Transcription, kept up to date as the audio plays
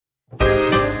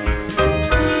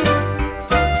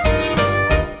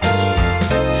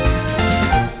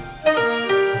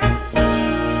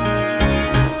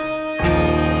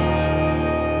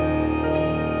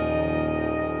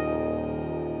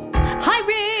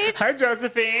Hi,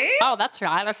 Josephine. Oh, that's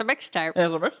right. That's a mixtape.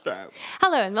 There's a mixtape.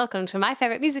 Hello and welcome to my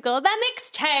favourite musical, The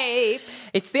Mixtape.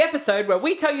 It's the episode where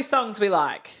we tell you songs we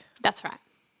like. That's right.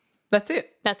 That's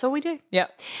it. That's all we do. Yeah.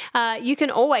 You can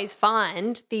always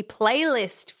find the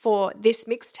playlist for this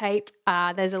mixtape.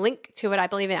 There's a link to it, I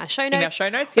believe, in our show notes. In our show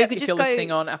notes, Or yeah, if you're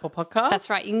listening on Apple Podcasts. That's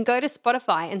right. You can go to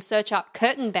Spotify and search up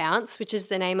Curtain Bounce, which is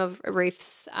the name of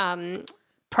Ruth's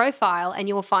profile, and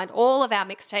you will find all of our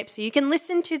mixtapes. So you can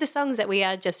listen to the songs that we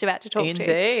are just about to talk to.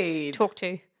 Indeed. We're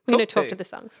going to talk to the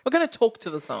songs. We're going to talk to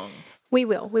the songs. We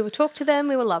will. We will talk to them.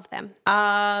 We will love them.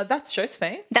 That's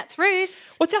Josephine. That's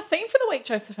Ruth. What's our theme for the week,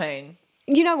 Josephine?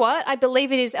 You know what? I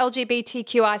believe it is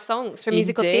LGBTQI songs for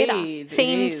musical theatre.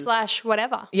 Themed /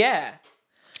 whatever. Yeah.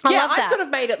 I love that. I sort of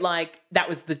made it like that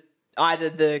was either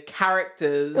the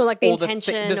characters or like the or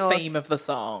intention the theme of the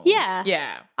song. Yeah.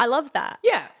 Yeah. I love that.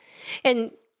 Yeah.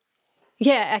 And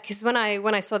yeah, because when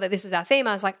I saw that this is our theme,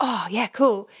 I was like, oh, yeah,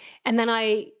 cool. And then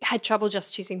I had trouble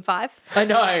just choosing 5. I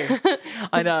know.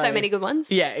 I know. So many good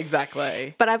ones. Yeah,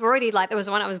 exactly. But I've already, there was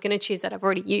one I was going to choose that I've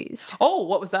already used. Oh,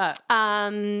 what was that?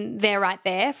 They're Right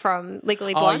There from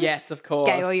Legally Blonde. Oh, yes, of course.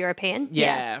 Gay or European.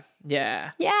 Yeah.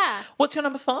 Yeah. What's your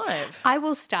number 5? I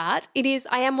will start. It is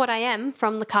I Am What I Am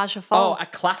from La Cage aux Folles. Oh, a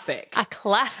classic. A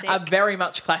classic. A very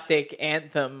much classic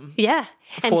anthem. Yeah.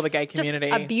 For the gay community.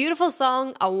 Just a beautiful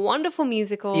song, a wonderful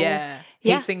musical. Yeah.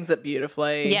 He sings it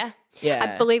beautifully. Yeah. Yeah.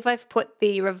 I believe I've put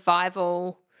the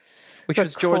revival Which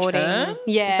was George recording. Hearn?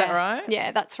 Yeah. Is that right?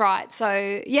 Yeah, that's right. So,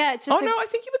 yeah, it's just Oh, no, I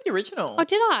think you put the original. Oh,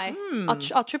 did I?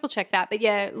 I'll triple check that. But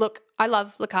yeah, look, I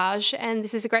love La Cage and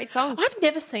this is a great song. I've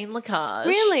never seen La Cage.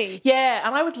 Really? Yeah,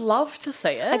 and I would love to see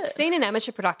it. I've seen an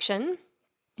amateur production.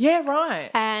 Yeah, right.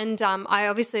 And I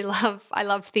obviously love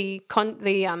the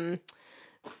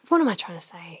what am I trying to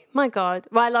say? My God.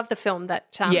 Well, I love the film that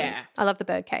I love The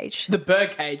Birdcage. The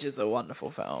Birdcage is a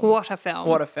wonderful film. What a film.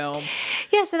 What a film.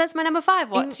 Yeah, so that's my number 5.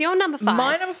 What's your number 5?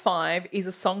 My number 5 is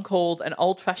a song called An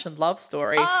Old-Fashioned Love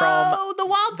Story from The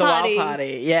Wild Party. The Wild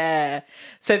Party, yeah.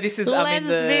 So this is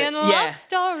lesbian love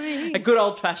story. A good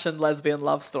old-fashioned lesbian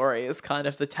love story is kind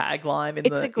of the tagline in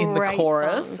the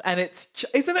chorus. Song. And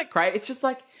isn't it great? It's just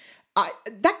like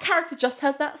that character just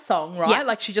has that song, right? Yeah.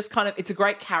 Like she just it's a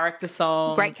great character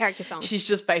song. Great character song. She's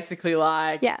just basically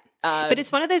like... Yeah. But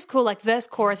it's one of those cool, verse,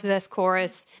 chorus.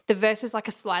 The verse is like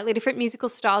a slightly different musical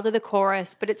style to the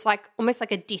chorus, but it's like almost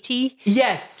like a ditty.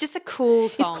 Yes. Just a cool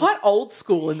song. It's quite old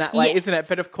school in that way, Yes. isn't it?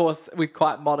 But of course, with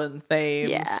quite modern themes.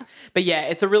 Yeah. But yeah,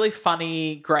 it's a really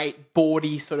funny, great,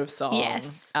 baudy sort of song.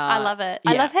 Yes. I love it.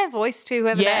 Yeah. I love her voice too,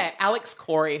 whoever that. Alex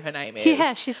Corey, her name is.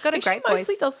 Yeah, she's got a great she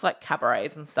mostly voice. does like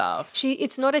cabarets and stuff.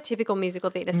 It's not a typical musical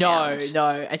theatre No, sound. no.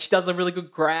 And she does a really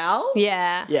good growl.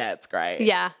 Yeah. Yeah, it's great.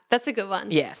 Yeah, that's a good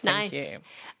one. Yes, nice. thank you.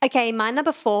 Okay, my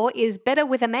number 4 is Better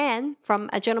With a Man from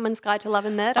A Gentleman's Guide to Love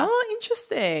and Murder. Oh,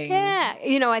 interesting. Yeah.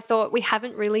 I thought we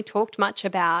haven't really talked much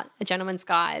about A Gentleman's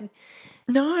Guide.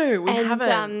 No, we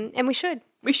haven't. And we should.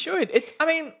 We should. It's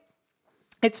funny.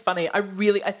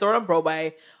 I saw it on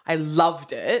Broadway. I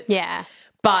loved it. Yeah.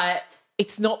 But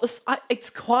it's not this. It's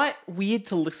quite weird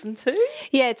to listen to.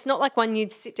 Yeah, it's not like one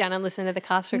you'd sit down and listen to the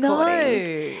cast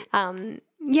recording. No.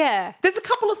 Yeah. There's a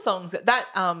couple of songs that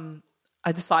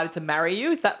I Decided to Marry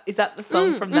You. Is that the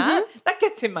song from that? That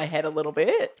gets in my head a little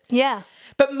bit. Yeah.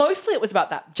 But mostly it was about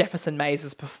that Jefferson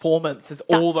Mays' performance as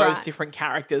all That's those right. different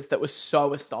characters that was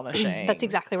so astonishing. That's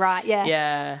exactly right. Yeah.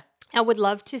 Yeah. I would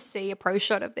love to see a pro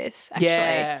shot of this, actually.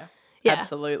 Yeah. Yeah.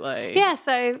 Absolutely. Yeah,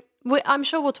 so I'm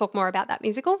sure we'll talk more about that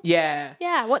musical. Yeah.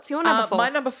 Yeah, what's your number 4? My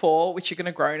number 4, which you're going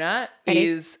to groan at, Ready?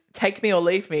 is Take Me or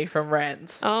Leave Me from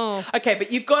Rent. Oh. Okay,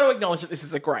 but you've got to acknowledge that this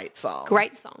is a great song.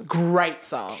 Great song. Great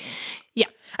song. Yeah.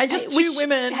 And just two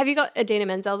women. Have you got Idina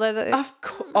Menzel, though? Of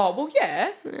course. Oh, well,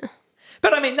 yeah.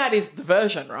 But I mean, that is the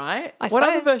version, right? I What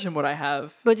other suppose. version would I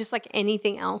have? Or just like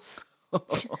anything else?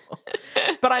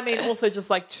 But I mean, also just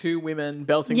like two women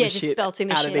belting Yeah, the just shit belting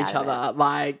the out shit of each out of other.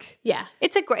 Like, Yeah.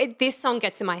 This song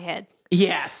gets in my head.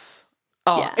 yes.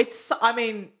 Oh, Yeah. I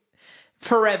mean,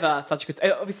 forever such a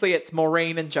good. Obviously, it's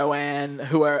Maureen and Joanne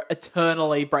who are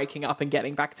eternally breaking up and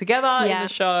getting back together in Yeah. the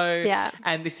show. Yeah.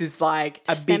 And this is like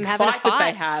Just a big them having a fight that they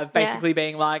fight. have, basically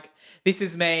being like, this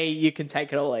is me, you can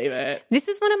take it or leave it. This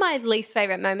is one of my least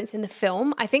favorite moments in the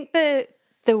film. I think the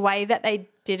way that they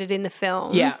did it in the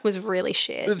film was really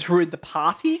shit. It's ruined the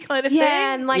party kind of thing.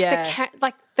 Yeah, and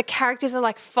the characters are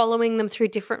like following them through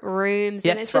different rooms,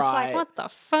 and That's it's just right. like, what the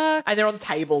fuck? And they're on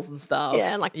tables and stuff.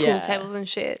 Yeah, and like pool tables and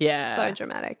shit. Yeah. It's so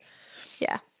dramatic.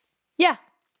 Yeah. Yeah.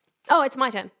 Oh, it's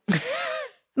my turn.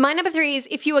 My number 3 is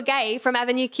If You Were Gay from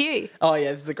Avenue Q. Oh,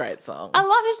 yeah, this is a great song. I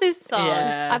love this song.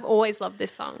 Yeah. I've always loved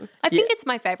this song. I think it's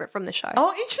my favourite from the show.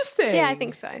 Oh, interesting. Yeah, I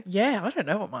think so. Yeah, I don't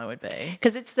know what mine would be.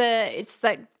 Because it's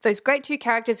those great two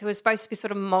characters who are supposed to be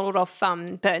sort of modelled off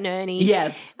Bert and Ernie.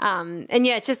 Yes. And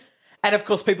yeah, it's just, And, of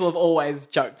course, people have always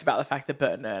joked about the fact that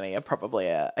Bert and Ernie are probably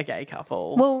a gay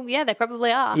couple. well, yeah, they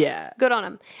probably are. Yeah. Good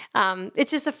on them.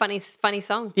 It's just a funny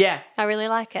song. Yeah. I really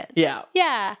like it. Yeah.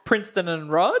 Yeah. Princeton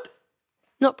and Rod?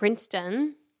 Not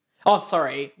Princeton. Oh,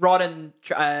 sorry. Rod and...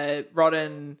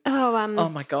 Oh,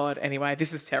 my God. Anyway,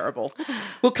 this is terrible.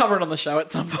 We'll cover it on the show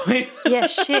at some point. yeah,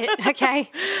 shit.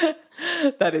 Okay.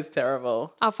 That is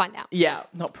terrible. I'll find out. Yeah,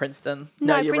 not Princeton.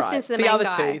 No, you're Princeton's right. the main other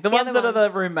guy. two. The The ones other that are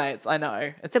ones. the roommates. I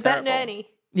know. It's The Bert and terrible. Ernie.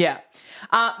 Yeah.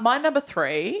 My number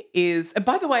 3 is... And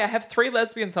by the way, I have 3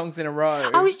 lesbian songs in a row.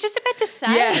 I was just about to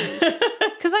say. Yeah.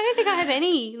 Because I don't think I have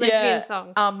any lesbian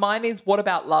songs. Mine is What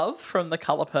About Love from The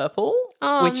Colour Purple,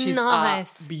 Oh, which is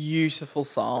nice. a beautiful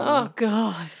song. Oh,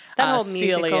 God. That whole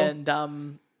musical. Celie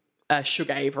and Shug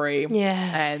Avery.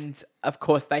 Yes. And, of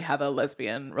course, they have a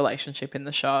lesbian relationship in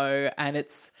the show. And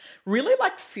it's really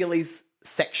like Celie's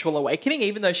sexual awakening,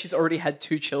 even though she's already had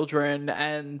 2 children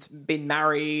and been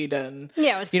married. And,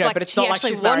 Yeah, it's you know, like but it's she not like actually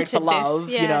she's married for wanted this. love,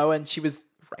 Yeah. you know, and she was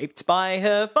raped by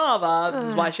her father. This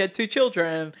is why she had 2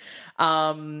 children.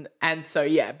 And so,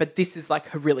 yeah, but this is like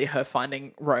her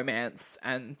finding romance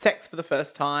and sex for the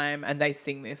first time. And they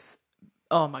sing this.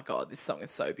 Oh my God, this song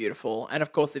is so beautiful. And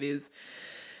of course it is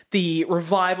the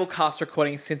revival cast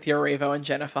recording, Cynthia Erivo and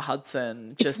Jennifer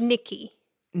Hudson. It's Nikki.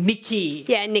 Nikki.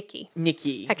 Yeah, Nikki.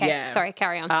 Okay, Okay, sorry,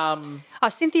 carry on.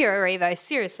 Cynthia Erivo,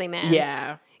 seriously, man.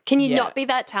 Yeah. Can you Yeah. not be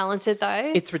that talented,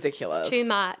 though? It's ridiculous. It's too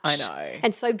much. I know.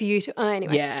 And so beautiful. Oh,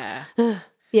 anyway. Yeah.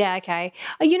 Yeah, okay.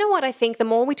 You know what? I think the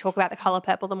more we talk about The Colour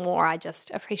Purple, the more I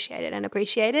just appreciate it.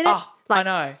 Oh, I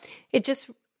know. It just,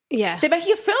 yeah. They're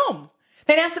making a film.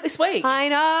 They announced it this week. I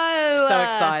know. So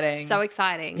exciting. So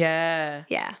exciting. Yeah.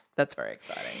 Yeah. That's very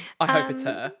exciting. I hope it's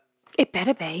her. It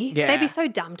better be. Yeah. They'd be so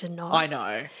dumb to not. I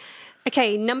know.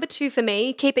 Okay, number 2 for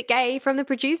me, Keep It Gay from The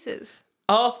Producers.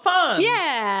 Oh, fun.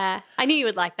 Yeah. I knew you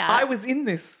would like that. I was in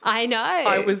this. I know.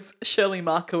 I was Shirley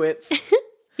Markowitz.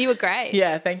 You were great.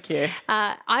 Yeah, thank you.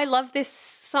 I love this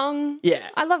song. Yeah.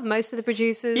 I love most of the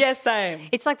producers. Yeah, same.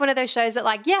 It's like one of those shows that,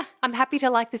 like, yeah, I'm happy to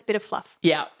like this bit of fluff.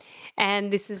 Yeah.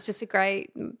 And this is just a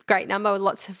great number with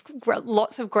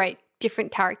lots of great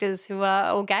different characters who are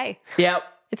all gay. Yep.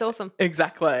 It's awesome.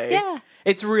 Exactly. Yeah.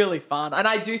 It's really fun. And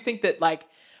I do think that, like,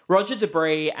 Roger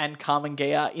Debris and Carmen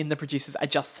Gia in The Producers are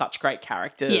just such great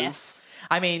characters. Yes.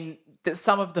 I mean,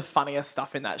 some of the funniest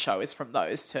stuff in that show is from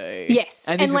those two. Yes.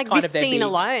 And And, this is like kind this of their scene big-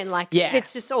 alone, like Yeah.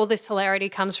 it's just all this hilarity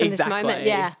comes from this moment.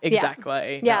 Yeah.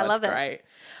 Exactly. Yeah, No, I love it's it. great.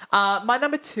 My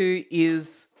number 2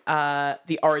 is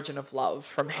The Origin of Love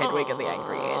from Hedwig and the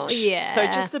Angry Inch. yeah. So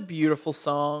just a beautiful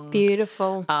song.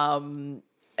 Beautiful.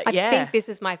 I yeah. think this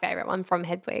is my favourite one from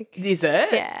Hedwig. Is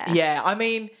it? Yeah. Yeah. I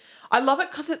mean, I love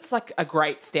it because it's like a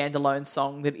great standalone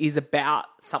song that is about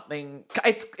something.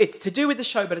 It's to do with the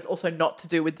show, but it's also not to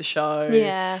do with the show.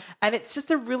 Yeah. And it's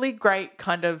just a really great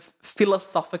kind of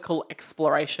philosophical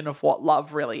exploration of what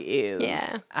love really is.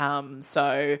 Yeah.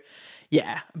 So,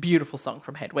 yeah, beautiful song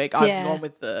from Hedwig. I've Yeah. gone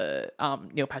with the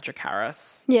Neil Patrick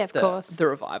Harris. Yeah, of course. The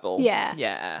revival. Yeah.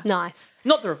 Yeah. Nice.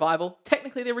 Not the revival.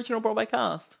 Technically the original Broadway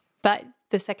cast. But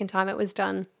the second time it was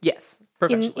done Yes.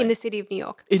 Professionally. in the city of New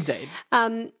York. Indeed.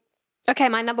 Okay,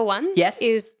 my number 1 Yes.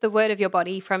 is The Word of Your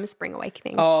Body from Spring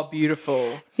Awakening. Oh,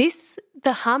 beautiful.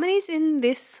 The harmonies in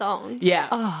this song. Yeah.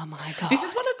 Oh my God. This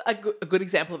is one of a good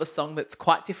example of a song that's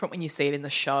quite different when you see it in the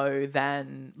show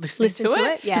than listening to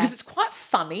it. yeah. Because it's quite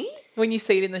funny when you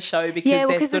see it in the show because Yeah, they're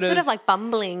because it's sort of like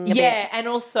bumbling a yeah, bit. and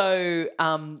also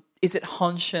is it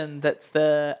Honshin that's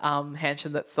the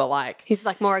Hanshin that's the like He's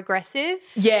like more aggressive.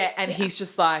 yeah, and he's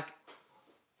just like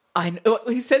I know,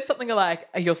 he says something like,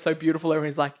 "You're so beautiful," and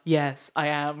he's like, "Yes, I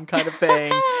am," kind of thing,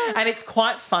 and it's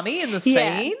quite funny in the scene.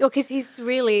 Yeah, because he's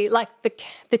really like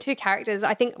the two characters.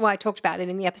 I think I talked about it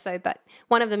in the episode, but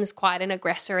one of them is quite an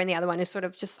aggressor, and the other one is sort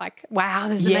of just like, "Wow,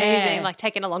 this is Yeah. amazing!" Like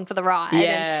taken along for the ride.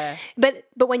 Yeah. But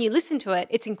when you listen to it,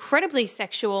 it's incredibly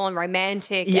sexual and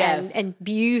romantic Yes. and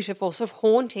beautiful, sort of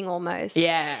haunting almost.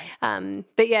 Yeah,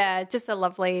 But yeah, just a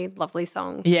lovely, lovely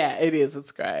song. yeah, it is.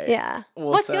 It's great. Yeah.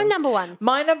 What's your Awesome. number 1?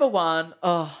 My number 1,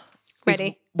 is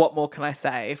Ready? What More Can I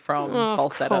Say from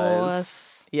Falsettos.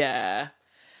 course. Yeah.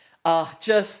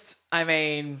 I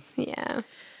mean, Yeah.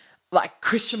 like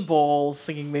Christian Ball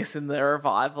singing this in the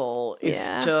revival is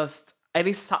Yeah. just, it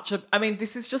is such a, I mean,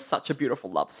 this is just such a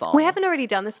beautiful love song. We haven't already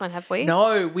done this one, have we?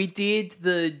 No, we did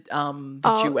the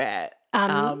duet.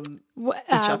 which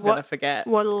I'm going to forget.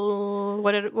 What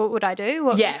would I do?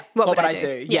 What would I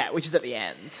do? Yeah, which is at the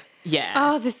end. Yeah.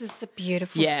 Oh, this is a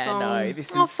beautiful song. No,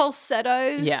 this Oh, is...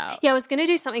 falsettos. Yeah. Yeah, I was going to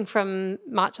do something from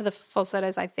March of the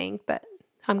Falsettos, I think, but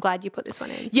I'm glad you put this one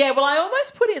in. Yeah, well, I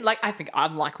almost put in, like, I think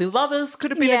Unlikely Lovers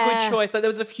could have been a good choice. Like, there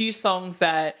was a few songs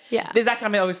that... Yeah. There's actually, I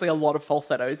mean, obviously a lot of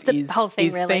falsettos The whole thing,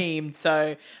 is really. themed,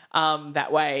 so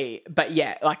that way... But,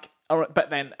 yeah, like... But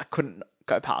then I couldn't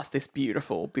go past this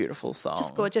beautiful, beautiful song.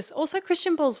 Just gorgeous. Also,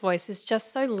 Christian Ball's voice is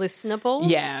just so listenable.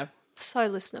 Yeah. So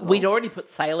listenable. We'd already put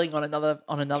Sailing on another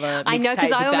I know,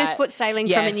 because I almost put Sailing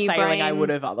from A New Sailing Brain. I would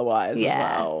have otherwise as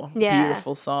well. Yeah.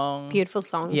 Beautiful song. Beautiful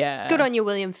song. Yeah. Good on you,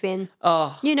 William Finn.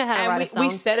 Oh. You know how to write a song. We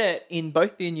said it in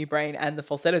both the A New Brain and the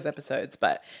Falsettos episodes,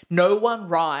 but no one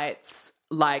writes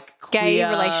like Gay queer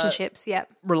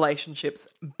relationships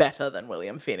better than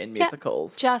William Finn in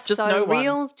musicals. Just so no one.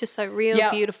 real,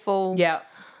 beautiful. Yeah.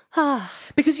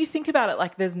 Because you think about it,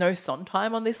 like there's no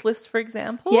Sondheim on this list, for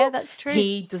example. Yeah, that's true.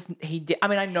 He doesn't. I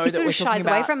mean, I know that sort we're of talking shies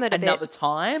away about from it a bit. another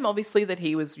time. Obviously, that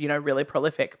he was, really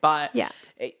prolific, but Yeah.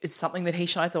 it's something that he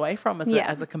shies away from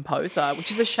as a composer,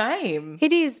 which is a shame.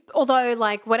 It is, although,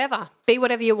 like, whatever. Be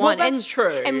whatever you want. Well, that's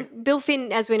true. And Bill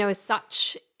Finn, as we know, is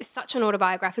such an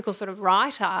autobiographical sort of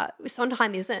writer.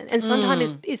 Sondheim isn't. And Sondheim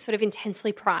is sort of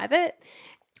intensely private.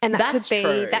 And That's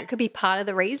true. that could be part of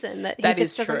the reason that he That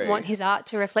just is doesn't true. want his art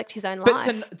to reflect his own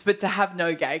life. But to have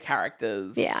no gay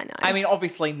characters. Yeah, I know. I mean,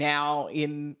 obviously now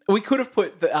we could have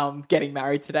put the Getting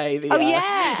Married Today. The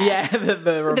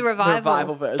the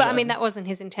revival version. But I mean, that wasn't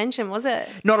his intention, was it?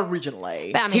 Not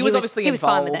originally. But, I mean, he was obviously he was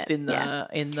fine with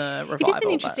involved it. in the revival. It is an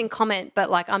interesting comment,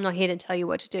 but like, I'm not here to tell you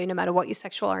what to do, no matter what your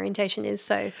sexual orientation is.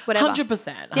 So whatever.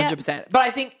 100%. But I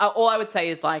think all I would say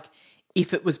is like,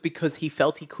 if it was because he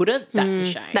felt he couldn't, that's a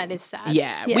shame. That is sad.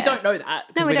 Yeah. We don't know that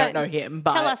because we don't know him.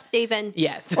 But tell us, Stephen.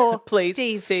 Yes. Or please,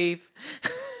 Steve, Steve.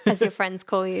 as your friends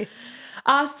call you.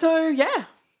 So yeah,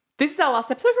 this is our last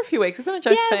episode for a few weeks, isn't it,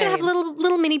 Josephine? Yeah, we're going to have a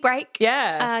little mini break.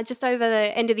 Yeah. Just over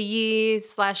the end of the year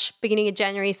 / beginning of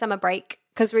January, summer break.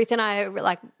 Because Ruth and I are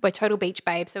we're total beach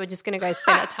babes, so we're just going to go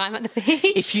spend our time at the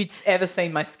beach. If you'd ever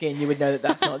seen my skin, you would know that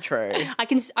that's not true.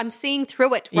 I'm seeing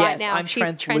through it right Yes, now. I'm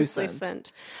She's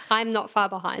translucent. I'm not far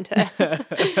behind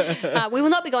her. We will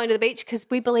not be going to the beach because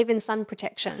we believe in sun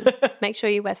protection. Make sure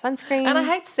you wear sunscreen. And I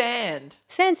hate sand.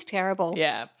 Sand's terrible.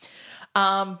 Yeah.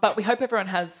 But we hope everyone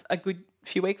has a good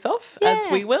few weeks off, as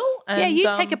we will. And,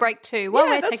 you take a break too while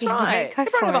we're taking a break. Go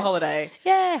Everyone for have a it. holiday.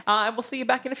 Yeah. And we'll see you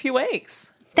back in a few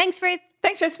weeks. Thanks, Ruth.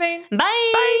 Thanks, Josephine. Bye.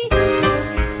 Bye.